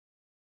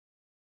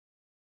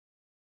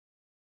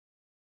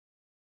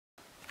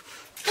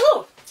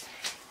Hello!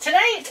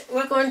 Tonight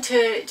we're going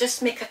to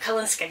just make a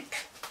Cullen Skink.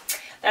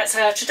 That's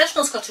a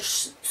traditional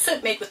Scottish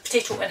soup made with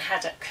potato and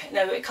haddock.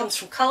 Now it comes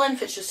from Cullen,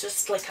 which is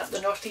just like up the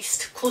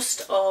northeast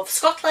coast of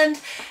Scotland,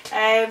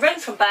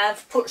 round from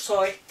Banff,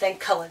 Portsoy, then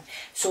Cullen.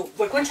 So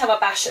we're going to have a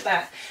bash at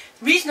that.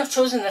 The reason I've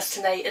chosen this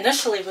tonight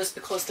initially was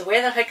because the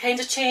weather had kind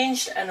of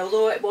changed, and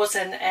although it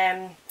wasn't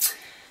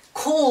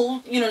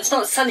cold, you know, it's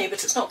not sunny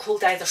but it's not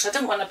cold either, so I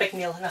didn't want a big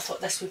meal and I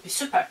thought this would be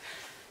super.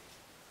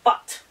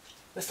 But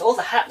with all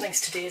the happenings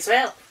today as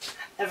well,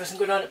 everything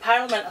going on at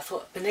Parliament, I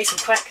thought it'd be nice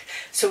and quick,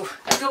 so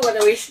I don't want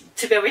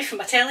to be away from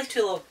my telly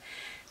too long.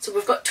 So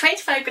we've got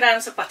 25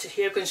 grams of butter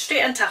here going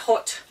straight into a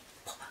hot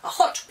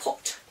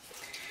pot,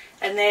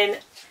 and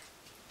then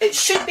it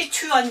should be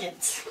 2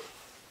 onions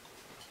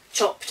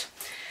chopped.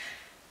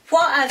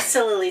 What I've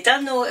sillily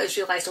done though is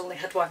realised I only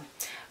had 1.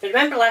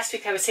 Remember last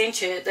week I was saying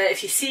to you that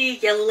if you see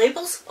yellow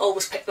labels,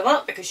 always pick them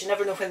up because you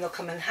never know when they'll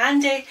come in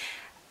handy.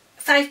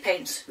 5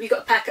 pence. We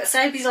got a packet of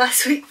cybees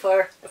last week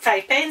for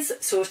 5 pence,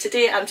 so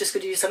today I'm just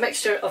going to use a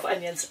mixture of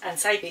onions and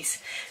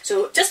cybees.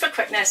 So just for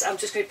quickness, I'm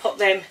just going to pop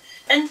them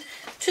in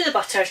to the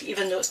butter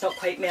even though it's not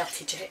quite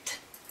melted yet.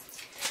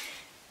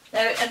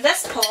 Now in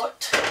this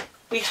pot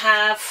we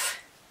have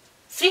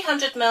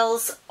 300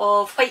 ml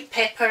of white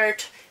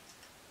peppered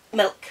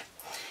milk.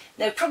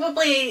 Now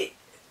probably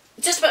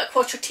just about a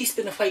 1/4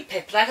 teaspoon of white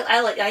pepper.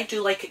 I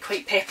do like it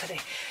quite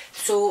peppery.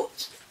 So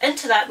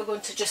into that we're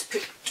going to just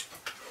put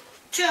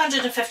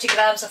 250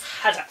 grams of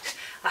haddock.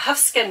 I have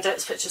skinned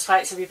it, which is why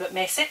it's a wee bit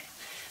messy,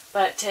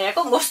 but I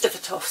got most of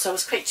it off, so I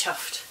was quite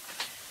chuffed.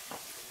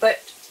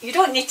 But you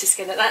don't need to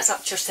skin it, that's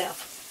up to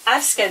yourself.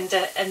 I've skinned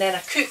it and then I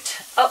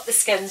cooked up the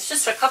skins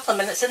just for a couple of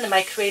minutes in the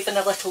microwave in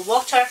a little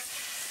water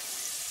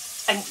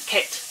and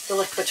kept the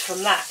liquid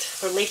from that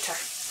for later.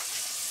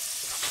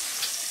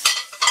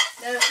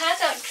 Now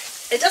haddock,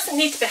 it doesn't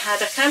need to be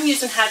haddock. I'm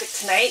using haddock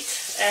tonight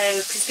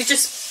because we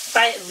just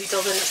buy it in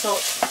Lidl and it's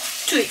not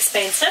too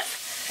expensive.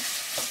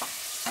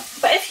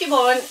 But if you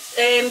want,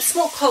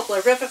 smoked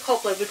cobbler, river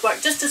cobbler would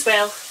work just as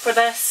well for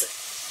this.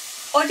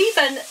 Or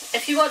even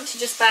if you want to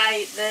just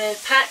buy the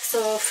packs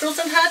of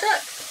frozen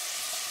haddock,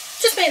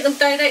 just make them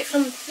direct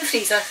from the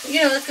freezer,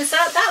 you know, because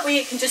that way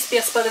it can just be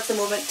a spur of the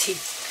moment tea.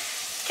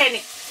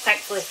 Kenny,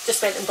 thankfully,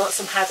 just went and bought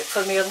some haddock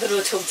for me on the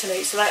road home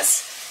tonight, so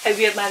that's how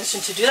we're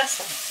managing to do this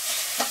one.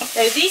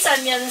 Now these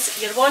onions,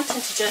 you're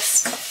wanting to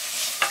just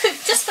cook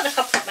just for a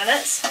couple of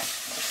minutes,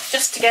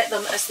 just to get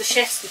them, as the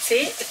chefs would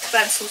say,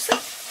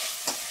 translucent.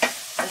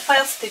 And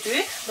whilst they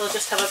do, we'll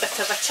just have a bit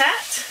of a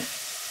chat,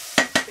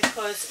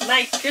 because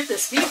my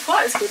goodness me,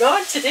 what is going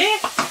on today?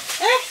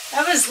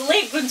 I was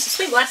late going to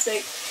sleep last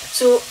night,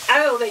 so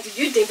I already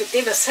knew David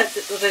Davis had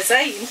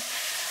resigned,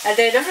 and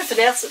then everything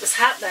else that was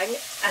happening,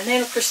 and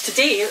then of course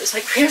today it was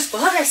like, where's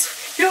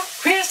Boris? You know,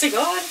 where's he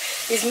gone?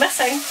 He's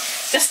missing,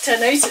 just to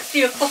announce at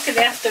 3 o'clock in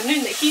the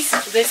afternoon that he's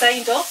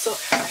resigned also.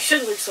 I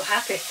shouldn't look so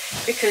happy,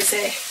 because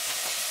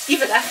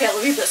even I felt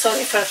a wee bit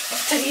sorry for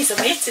Theresa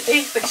May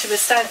today when she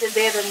was standing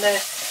there and the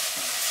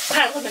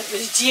Parliament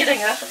was jeering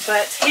her,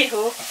 but hey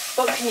ho,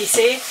 what can you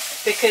say?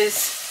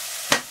 Because,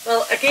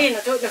 well, again,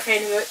 I don't know if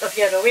any of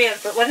you are aware,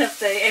 but one of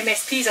the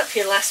MSPs up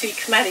here last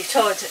week, Mary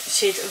Todd,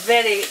 she'd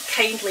very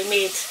kindly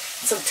made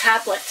some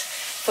tablet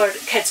for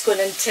kids going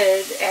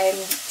into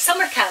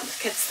summer camp,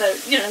 kids that,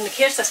 you know, in the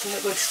care system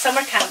that go to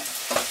summer camp.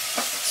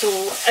 So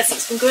as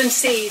it's been going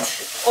said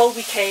all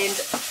weekend,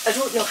 I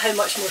don't know how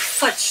much more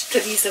fudge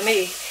Theresa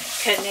May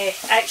can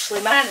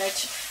actually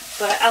manage,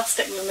 but I'll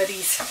stick with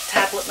Marie's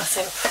tablet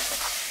myself.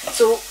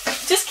 So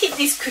just keep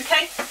these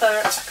cooking for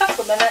a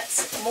couple of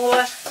minutes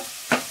more.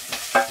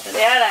 But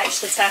they are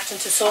actually starting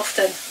to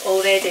soften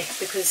already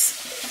because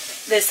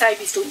the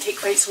cybees don't take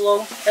quite so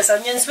long as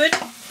onions would.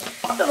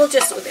 But we'll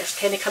just, oh there's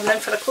Kenny coming in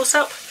for a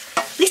close-up.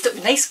 At least it'll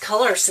be nice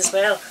colours as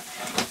well,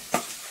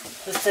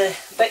 with the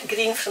bit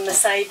green from the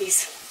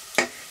cybees.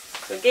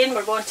 So again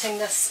we're wanting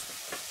this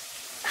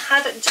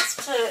haddock just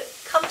to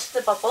come to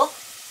the bubble,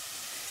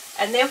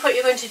 and then what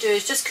you're going to do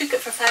is just cook it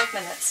for 5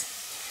 minutes.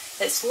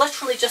 It's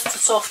literally just to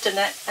soften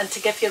it and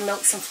to give your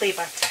milk some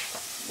flavour.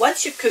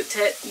 Once you've cooked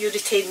it, you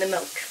retain the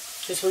milk,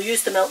 because we'll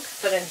use the milk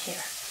for in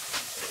here.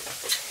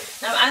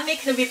 Now I'm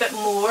making a wee bit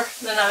more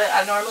than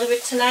I normally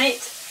would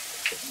tonight,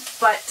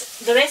 but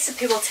the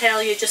recipe will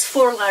tell you just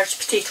 4 large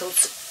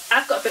potatoes.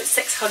 I've got about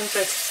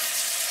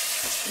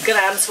 600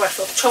 grams worth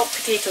of chopped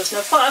potatoes.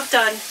 Now what I've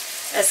done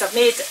is I've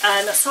made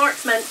an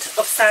assortment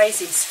of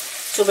sizes.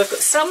 So we've got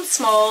some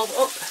small,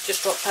 oh I've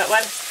just dropped that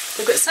one,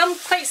 we've got some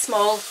quite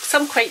small,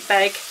 some quite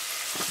big.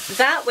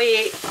 That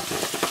way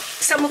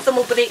some of them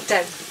will break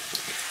down.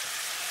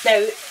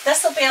 Now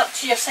this will be up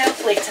to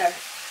yourself later.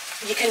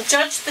 You can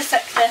judge the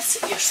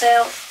thickness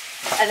yourself,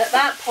 and at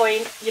that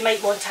point you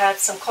might want to add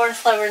some corn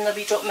flour and a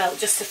wee drop of milk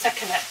just to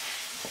thicken it.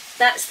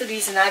 That's the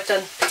reason I've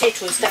done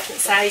potatoes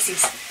different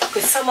sizes,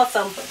 because some of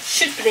them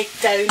should break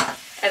down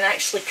and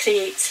actually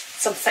create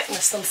some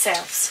thickness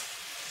themselves.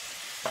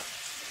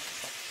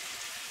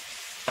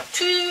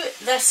 To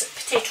this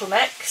potato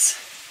mix,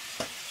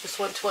 just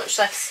want to watch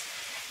this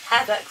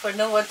haddock, we're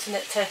not wanting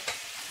it to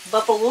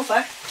bubble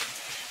over.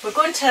 we're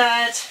going to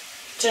add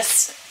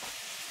just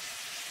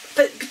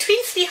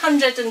between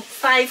 300 and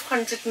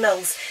 500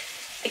 mils.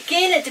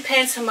 Again, it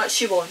depends how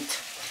much you want.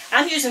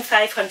 I'm using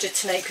 500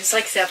 tonight because,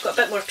 like I say, I've got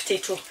a bit more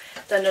potato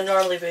than I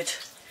normally would.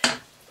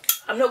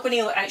 I'm not going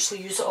to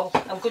actually use it all.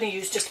 I'm going to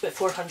use just about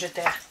 400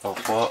 there.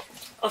 Of what?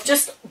 Of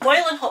just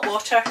boiling hot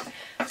water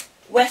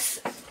with,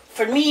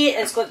 for me,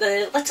 it's got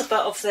the little bit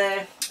of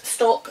the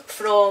stock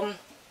from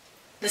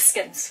the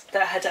skins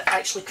that I had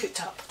actually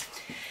cooked up.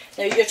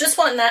 Now you're just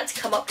wanting that to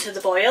come up to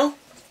the boil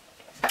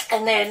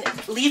and then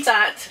leave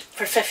that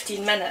for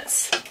 15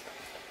 minutes.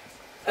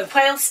 And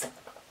whilst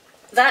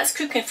that's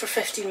cooking for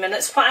 15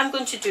 minutes, what I'm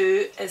going to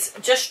do is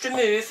just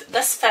remove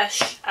this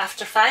fish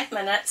after 5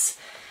 minutes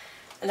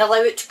and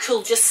allow it to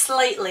cool just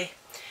slightly,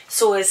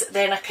 so as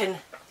then I can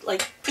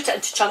like put it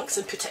into chunks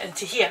and put it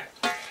into here.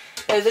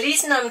 Now the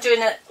reason I'm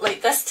doing it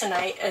like this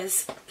tonight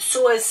is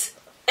so as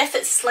if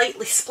it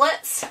slightly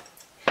splits,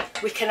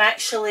 we can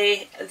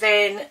actually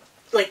then,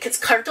 like it's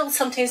curdled,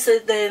 sometimes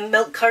the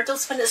milk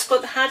curdles when it's got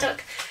the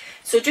haddock.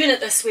 So doing it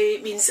this way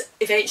means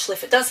eventually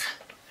if it does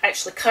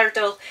actually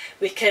curdle,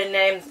 we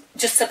can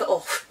just sip it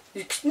off.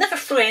 You can never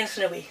throw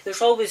anything away.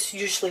 There's always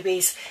usually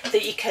ways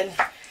that you can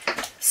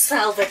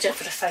salvage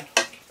everything.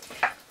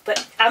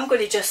 But I'm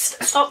going to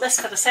just stop this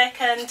for a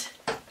second,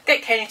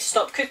 get Kenny to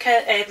stop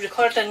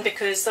recording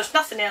because there's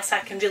nothing else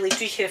I can really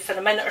do here for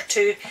a minute or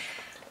two,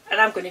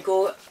 and I'm going to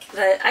go.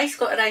 The ice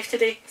got arrived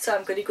today, so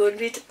I'm going to go and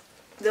read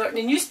the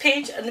Orkney news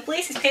page and the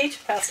Blazes page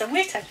whilst I'm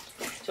waiting.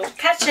 So I'll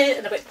catch you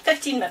in about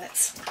 15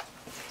 minutes.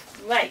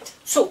 Right,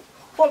 so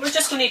what we're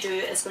just going to do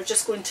is we're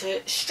just going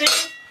to strain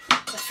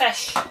the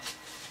fish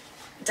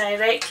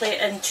directly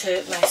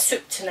into my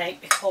soup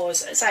tonight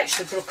because it's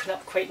actually broken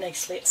up quite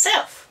nicely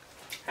itself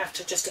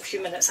after just a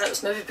few minutes. That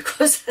was maybe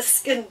because I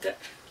skinned it,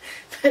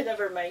 but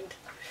never mind.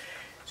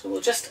 So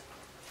we'll just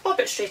pop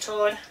it straight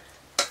on.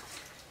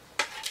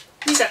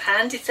 These are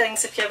handy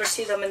things if you ever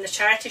see them in the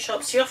charity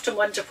shops. You often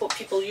wonder what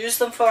people use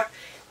them for,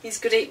 these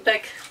great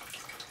big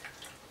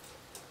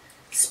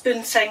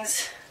spoon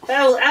things.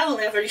 Well, I'll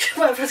never use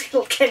whatever the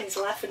little Kenny's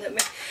laughing at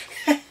me.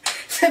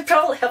 They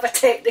probably have a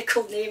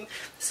technical name.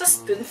 It's a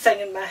spoon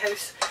thing in my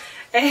house.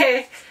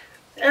 And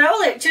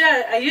do you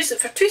know, I use it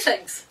for two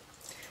things.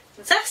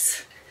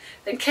 This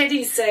and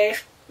Kenny's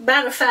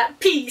bar of fat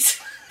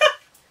peas.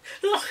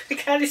 Oh, I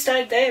can't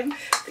stand them,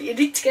 but you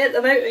need to get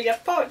them out of your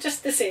pot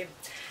just the same.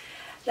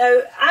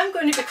 Now, I'm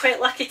going to be quite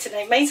lucky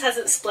tonight. Mine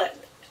hasn't split.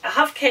 I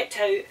have kept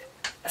out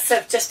a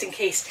sieve just in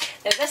case.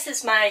 Now this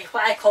is my,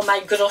 what I call my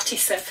grotty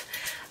sieve.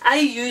 I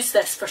use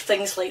this for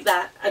things like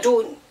that. I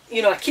don't,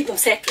 you know, I keep them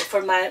separate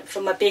from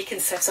my baking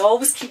sieves. I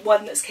always keep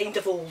one that's kind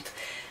of old.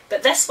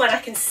 But this one I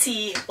can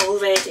see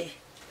already.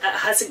 It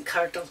hasn't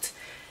curdled.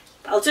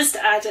 But I'll just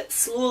add it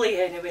slowly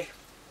anyway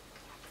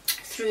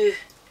through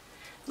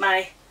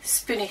my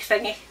spoony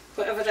thingy,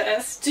 whatever it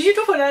is. Do you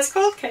know what that's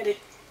called, Kenny?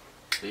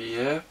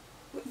 Yeah.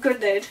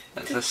 Good then.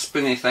 It's a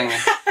spoony thingy.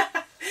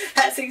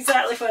 That's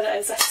exactly what it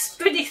is, a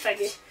spoony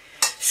thingy.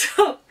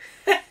 So,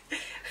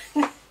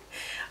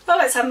 oh,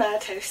 it's a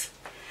madhouse.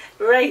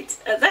 Right,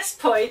 at this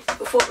point,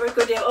 what we're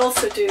going to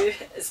also do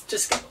is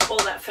just get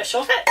all that fish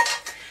off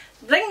it.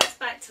 Bring this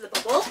back to the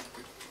bubble.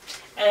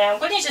 And I'm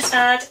going to just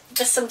add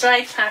just some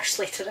dried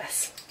parsley to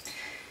this.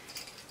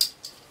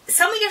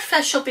 Some of your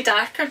fish will be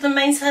darker than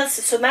mine has,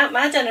 so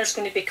my dinner's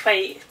going to be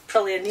quite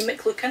probably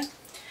anaemic looking.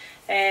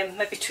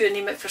 Maybe too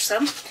anaemic for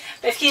some.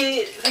 But if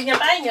you, when you're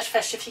buying your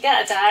fish, if you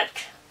get a dark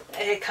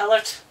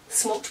coloured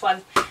smoked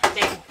one,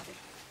 then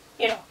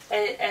you know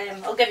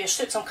it'll give your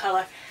soup some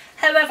colour.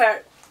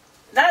 However,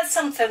 that's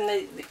something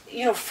that,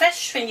 you know,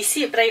 fish, when you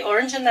see it bright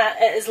orange in that,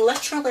 it is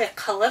literally a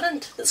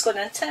colourant that's gone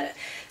into it.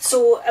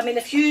 So I mean,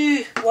 if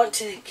you want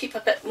to keep a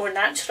bit more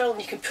natural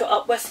and you can put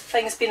up with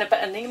things being a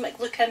bit anaemic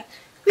looking,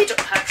 wee drop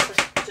parsley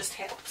just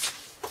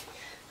helps.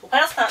 So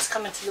whilst that's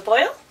coming to the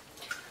boil,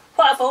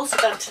 what I've also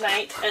done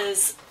tonight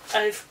is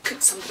I've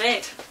cooked some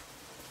bread.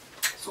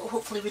 So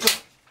hopefully we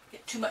don't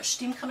get too much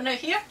steam coming out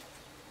here.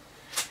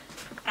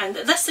 And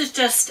this is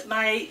just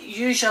my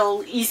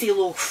usual easy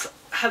loaf.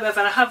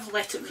 However, I have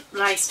let it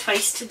rise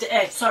twice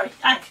today.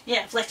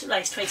 I've let it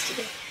rise twice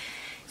today.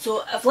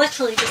 So I've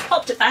literally just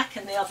popped it back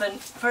in the oven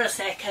for a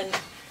second.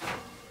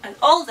 And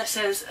all this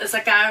is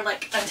a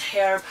garlic and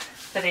herb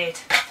bread.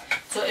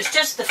 So it's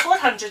just the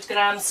 400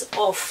 grams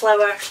of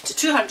flour to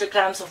 200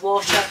 grams of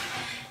water,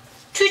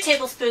 2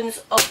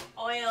 tablespoons of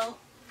oil,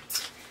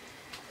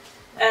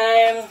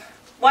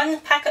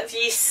 1 packet of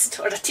yeast,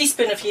 or a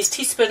teaspoon of yeast,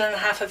 teaspoon and a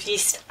half of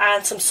yeast,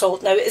 and some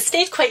salt. Now it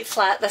stayed quite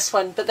flat, this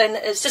one, but then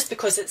it's just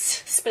because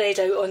it's spread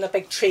out on a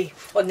big tray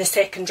on the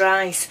second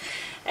rise.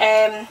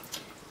 A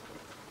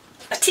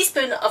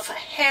teaspoon of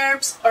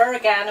herbs,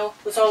 oregano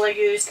was all I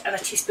used, and a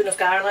teaspoon of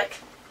garlic.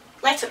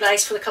 Let it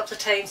rise for a couple of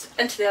times,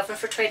 into the oven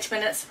for 20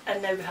 minutes,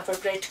 and now we have our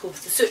bread to go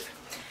with the soup.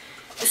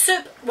 The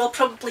soup will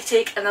probably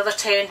take another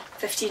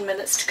 10-15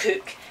 minutes to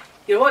cook.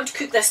 You want to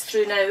cook this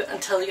through now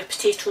until your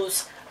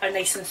potatoes are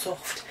nice and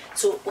soft.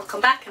 So we'll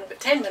come back in about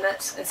 10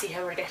 minutes and see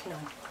how we're getting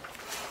on.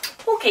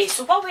 Okay,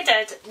 so what we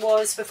did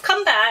was we've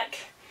come back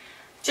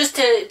Just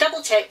to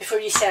double check before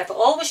you serve it,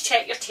 always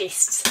check your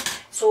tastes.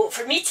 So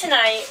for me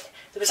tonight,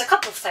 there was a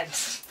couple of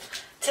things.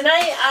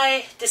 Tonight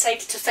I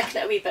decided to thicken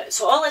it a wee bit,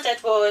 so all I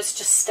did was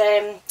just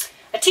a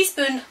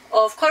teaspoon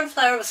of corn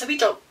flour with a wee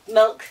drop of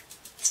milk,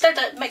 stirred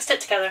it, mixed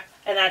it together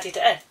and added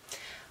it in.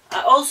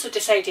 I also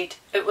decided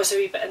it was a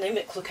wee bit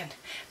anemic looking,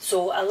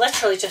 so I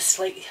literally just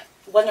like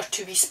 1 or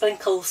 2 wee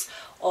sprinkles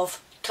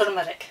of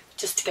turmeric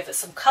just to give it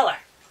some colour.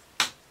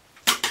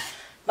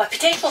 My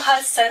potato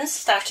has since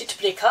started to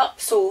break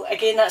up, so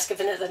again that's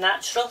given it the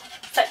natural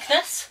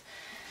thickness.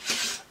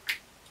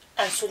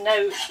 And so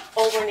now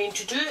all we're going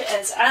to do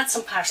is add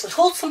some parsley.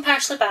 Hold some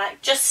parsley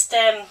back just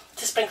to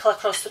sprinkle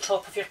across the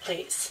top of your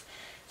plates.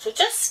 So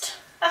just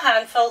a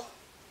handful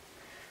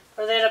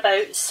or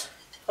thereabouts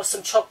of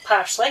some chopped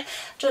parsley. I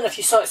don't know if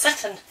you saw it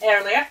sitting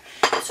earlier.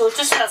 So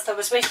just as I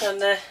was waiting on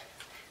the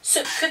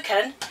soup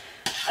cooking,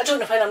 I don't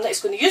know when I'm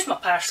next going to use my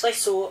parsley,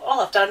 so all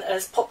I've done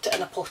is popped it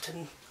in a pot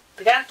in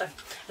the garden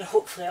and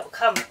hopefully it'll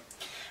come.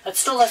 I'd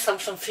stolen some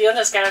from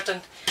Fiona's garden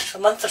a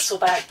month or so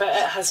back, but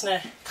it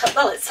hasn't come.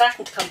 Well, it's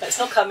starting to come, but it's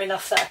not come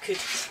enough that I could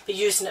be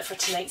using it for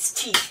tonight's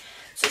tea.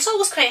 So it's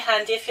always quite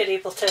handy if you're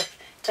able to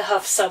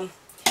have some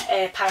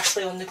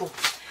parsley on the go.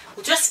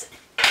 We'll just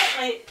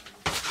take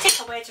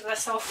a wedge of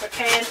this off for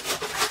Ken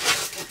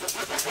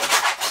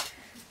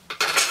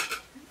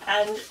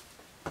and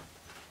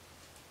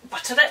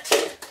butter it.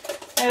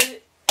 Now,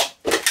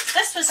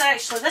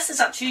 this is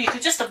up to you. You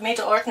could just have made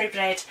it ordinary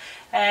bread,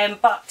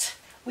 but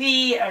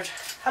we are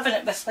having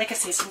it with, like I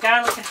say, some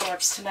garlic and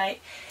herbs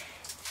tonight.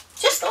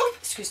 Just, oh,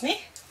 excuse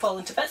me,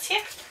 falling to bits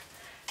here.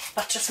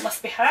 Butters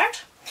must be hard.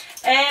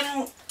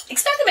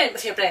 Experiment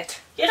with your bread.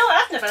 You know,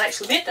 I've never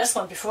actually made this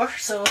one before,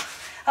 so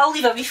I'll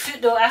leave a wee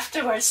footnote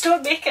afterwards.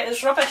 Don't make it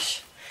as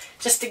rubbish,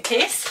 just in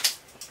case.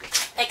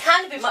 It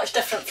can't be much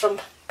different from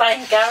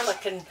buying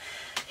garlic and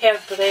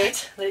herb bread.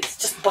 It's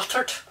just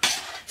buttered.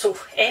 So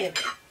anyway,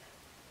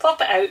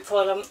 pop it out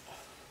for them.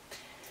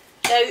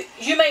 Now,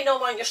 you might not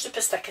want your soup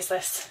as thick as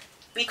this.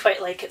 We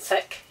quite like it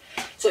thick.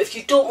 So if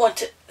you don't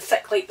want it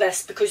thick like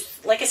this, because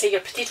like I say,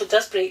 your potato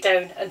does break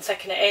down and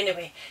thicken it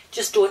anyway,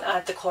 just don't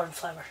add the corn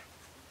flour.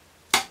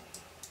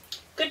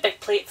 Good big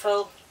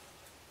plateful.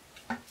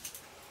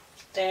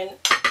 Then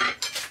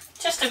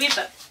just a wee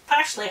bit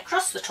parsley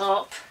across the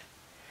top.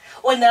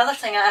 Oh, and the other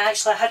thing, I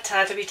had to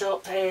add a wee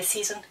drop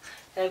season.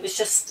 It was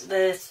just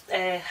the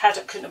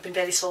haddock couldn't have been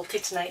very salty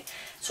tonight,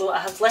 so I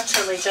have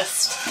literally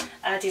just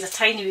added a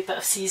tiny wee bit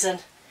of season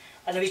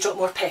and a wee drop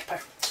more pepper.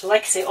 So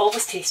like I say,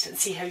 always taste it and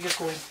see how you're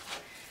going.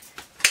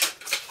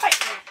 Right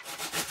there,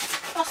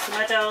 across the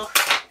middle,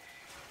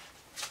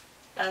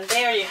 and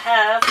there you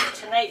have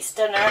tonight's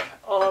dinner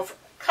of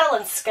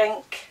Cullen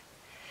Skink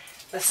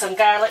with some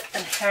garlic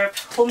and herb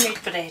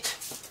homemade bread.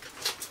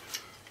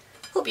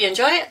 Hope you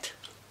enjoy it.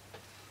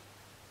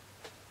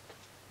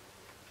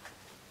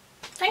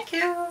 Thank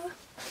you.